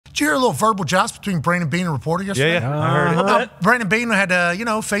you hear a little verbal joust between Brandon Beane and a reporter yesterday? Yeah, I heard it. Brandon Beane had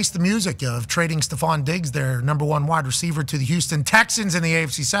to, face the music of trading Stefon Diggs, their #1 wide receiver, to the Houston Texans in the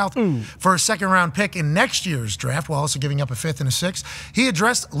AFC South for a second-round pick in next year's draft, while also giving up a 5th and a 6th. He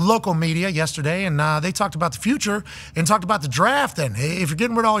addressed local media yesterday, and they talked about the future and talked about the draft. And if you're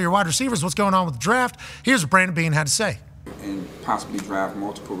getting rid of all your wide receivers, what's going on with the draft? Here's what Brandon Beane had to say. And possibly draft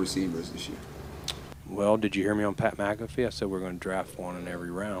multiple receivers this year. Well, did you hear me on Pat McAfee? I said we're going to draft one in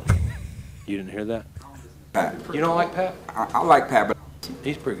every round. You didn't hear that? Pat. You don't like Pat? I like Pat, but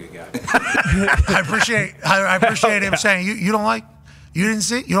he's a pretty good guy. I appreciate him saying you don't like. You didn't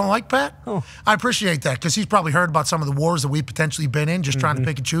see? You don't like Pat? Oh. I appreciate that because he's probably heard about some of the wars that we've potentially been in, just trying to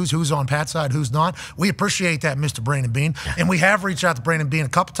pick and choose who's on Pat's side, who's not. We appreciate that, Mr. Brandon Beane. And we have reached out to Brandon Beane a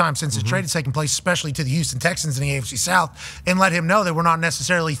couple times since the trade has taken place, especially to the Houston Texans in the AFC South, and let him know that we're not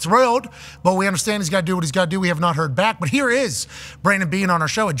necessarily thrilled, but we understand he's got to do what he's got to do. We have not heard back. But here is Brandon Beane on our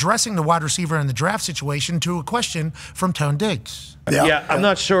show addressing the wide receiver in the draft situation to a question from Stefon Diggs. Yeah, I'm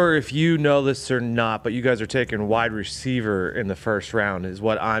not sure if you know this or not, but you guys are taking wide receiver in the first round, is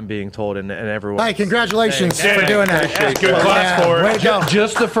what I'm being told, and everyone. Hey, congratulations for doing that. Good class for it. Way to go.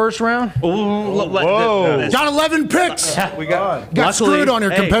 Just the first round? Whoa. Got 11 picks. We got screwed on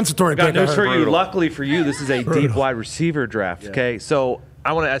your compensatory got pick. news for you. Luckily for you, this is a deep wide receiver draft. Okay, so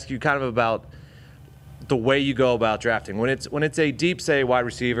I want to ask you kind of about the way you go about drafting. When it's a deep, say, wide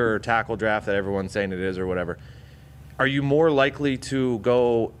receiver or tackle draft that everyone's saying it is or whatever, are you more likely to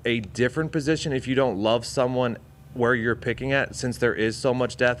go a different position if you don't love someone where you're picking at, since there is so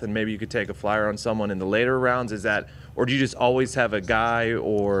much depth, and maybe you could take a flyer on someone in the later rounds? Is that, or do you just always have a guy,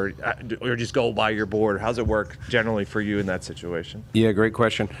 or just go by your board? How's it work generally for you in that situation? Yeah, great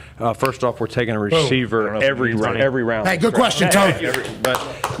question. First off, we're taking a receiver every round. Hey, good question, Tony.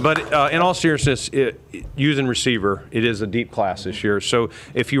 But in all seriousness, using receiver, it is a deep class this year. So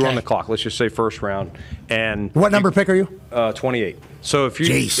if you were on the clock, let's just say first round, and what number pick are you? 28. So if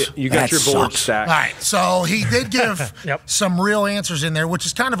you got your board stacked. All right, so he did give some real answers in there, which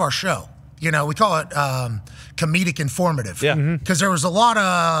is kind of our show. We call it comedic informative. Yeah. Because there was a lot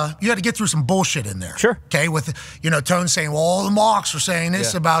of, you had to get through some bullshit in there. Sure. Okay, with, Tone saying, well, all the mocks are saying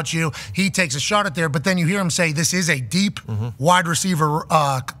this about you. He takes a shot at there, but then you hear him say this is a deep wide receiver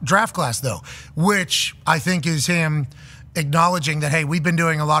draft class, though, which I think is him acknowledging that, hey, we've been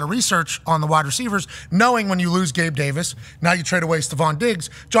doing a lot of research on the wide receivers, knowing when you lose Gabe Davis, now you trade away Stefon Diggs,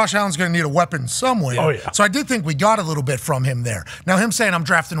 Josh Allen's going to need a weapon somewhere. Oh, yeah. So I did think we got a little bit from him there. Now, him saying I'm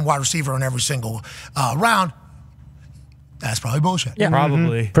drafting a wide receiver in every single round, that's probably bullshit. Yeah,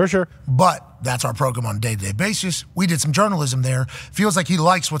 probably. For sure. But that's our program on a day-to-day basis. We did some journalism there. Feels like he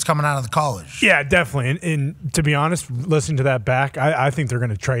likes what's coming out of the college. Yeah, definitely. And to be honest, listening to that back, I think they're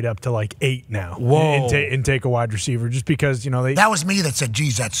going to trade up to like 8 now. Whoa. And take a wide receiver just because, they... That was me that said,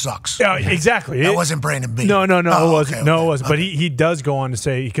 geez, that sucks. Yeah, exactly. That wasn't Brandon Beane. No, it wasn't. Okay, no, it wasn't. But he does go on to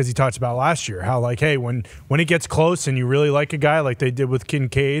say, because he talks about last year, how like, hey, when it gets close and you really like a guy like they did with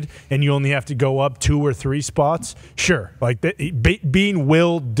Kincaid and you only have to go up 2 or 3 spots, sure. Like Beane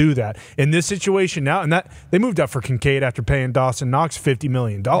will do that. In this situation now, and that they moved up for Kincaid after paying Dawson Knox $50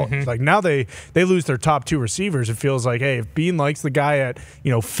 million. Like now they lose their top 2 receivers. It feels like, hey, if Beane likes the guy at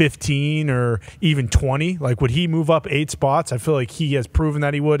 15 or even 20, like would he move up 8 spots? I feel like he has proven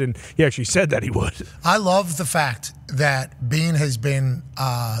that he would, and he actually said that he would. I love the fact that Beane has been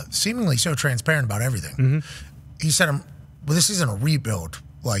seemingly so transparent about everything. He said, well, this isn't a rebuild.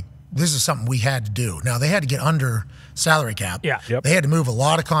 Like, this is something we had to do. Now, they had to get under salary cap. Yeah. Yep. They had to move a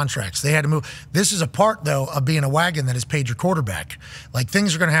lot of contracts. They had to move. This is a part, though, of being a wagon that has paid your quarterback. Like,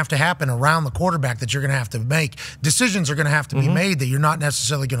 things are going to have to happen around the quarterback that you're going to have to make. Decisions are going to have to be made that you're not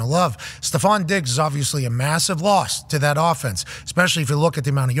necessarily going to love. Stefon Diggs is obviously a massive loss to that offense, especially if you look at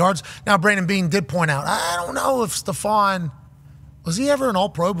the amount of yards. Now, Brandon Beane did point out, I don't know if Stefon, was he ever an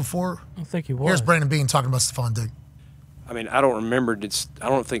All-Pro before? I don't think he was. Here's Brandon Beane talking about Stefon Diggs. I mean, I don't remember. I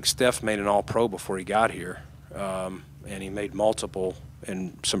don't think Steph made an All-Pro before he got here, and he made multiple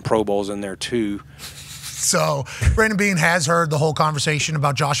and some Pro Bowls in there too. So Brandon Beane has heard the whole conversation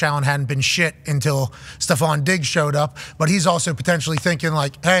about Josh Allen hadn't been shit until Stefon Diggs showed up, but he's also potentially thinking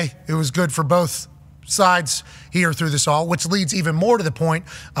like, hey, it was good for both sides here through this all, which leads even more to the point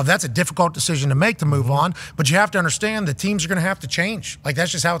of that's a difficult decision to make to move on, but you have to understand that teams are going to have to change. Like,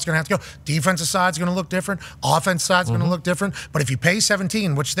 that's just how it's going to have to go. Defensive side's going to look different. Offense side's going to look different. But if you pay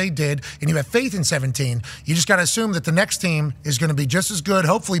 17, which they did, and you have faith in 17, you just got to assume that the next team is going to be just as good,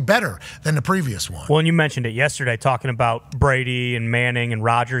 hopefully better, than the previous one. Well, and you mentioned it yesterday, talking about Brady and Manning and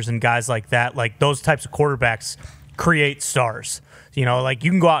Rodgers and guys like that. Like, those types of quarterbacks create stars. You know, like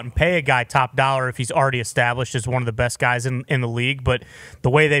you can go out and pay a guy top dollar if he's already established as one of the best guys in the league. But the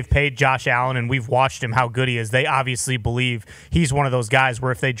way they've paid Josh Allen, and we've watched him how good he is, they obviously believe he's one of those guys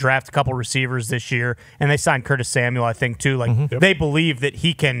where if they draft a couple receivers this year, and they signed Curtis Samuel, I think too, like they believe that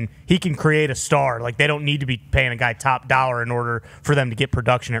he can create a star. Like they don't need to be paying a guy top dollar in order for them to get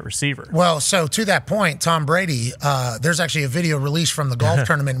production at receiver. Well, so to that point, Tom Brady, there's actually a video released from the golf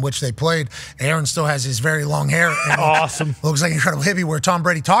tournament in which they played. Aaron still has his very long hair. And Awesome. Looks like incredible hippie, where Tom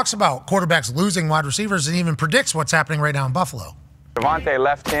Brady talks about quarterbacks losing wide receivers and even predicts what's happening right now in Buffalo. Devontae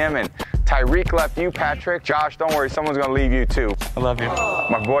left him, and Tyreek left you, Patrick. Josh, don't worry, someone's going to leave you, too. I love you.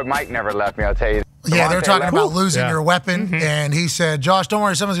 My boy Mike never left me, I'll tell you. Yeah, they're Devontae talking left- about losing your weapon, and he said, Josh, don't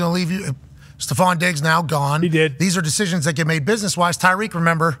worry, someone's going to leave you. Stefon Diggs now gone. He did. These are decisions that get made business-wise. Tyreek,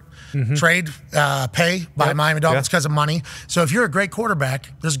 remember, trade, pay by Miami Dolphins because of money. So if you're a great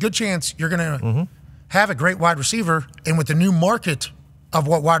quarterback, there's a good chance you're going to have a great wide receiver, and with the new market of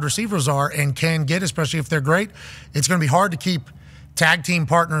what wide receivers are and can get, especially if they're great, it's going to be hard to keep tag team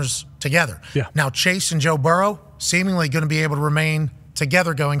partners together. Yeah. Now, Chase and Joe Burrow seemingly going to be able to remain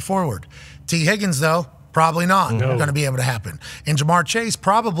together going forward. T. Higgins, though, probably not going to be able to happen. And Jamar Chase,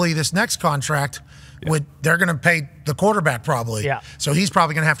 probably this next contract, they're going to pay the quarterback probably. Yeah. So he's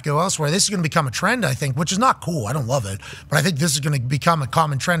probably going to have to go elsewhere. This is going to become a trend, I think, which is not cool. I don't love it. But I think this is going to become a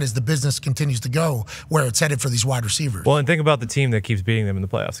common trend as the business continues to go where it's headed for these wide receivers. Well, and think about the team that keeps beating them in the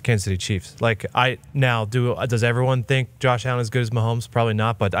playoffs, the Kansas City Chiefs. Like, does everyone think Josh Allen is as good as Mahomes? Probably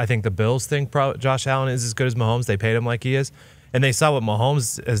not, but I think the Bills think Josh Allen is as good as Mahomes. They paid him like he is. And they saw what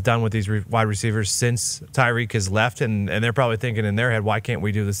Mahomes has done with these wide receivers since Tyreek has left, and they're probably thinking in their head, why can't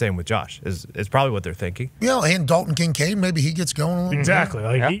we do the same with Josh? Is probably what they're thinking. Yeah, and Dalton Kincaid, maybe he gets going a little Exactly.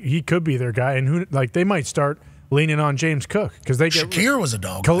 Like he could be their guy, and they might start leaning on James Cook because they get Shakir was a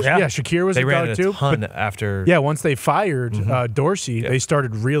dog. Shakir was They a ran dog it a too. ton after. Yeah, once they fired Dorsey, they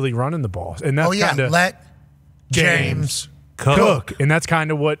started really running the ball, and that's kinda, let James Cook. And that's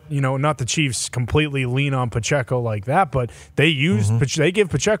kind of what, not the Chiefs completely lean on Pacheco like that, but they they give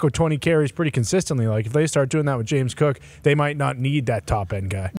Pacheco 20 carries pretty consistently. Like if they start doing that with James Cook, they might not need that top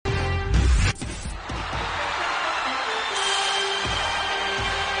end guy.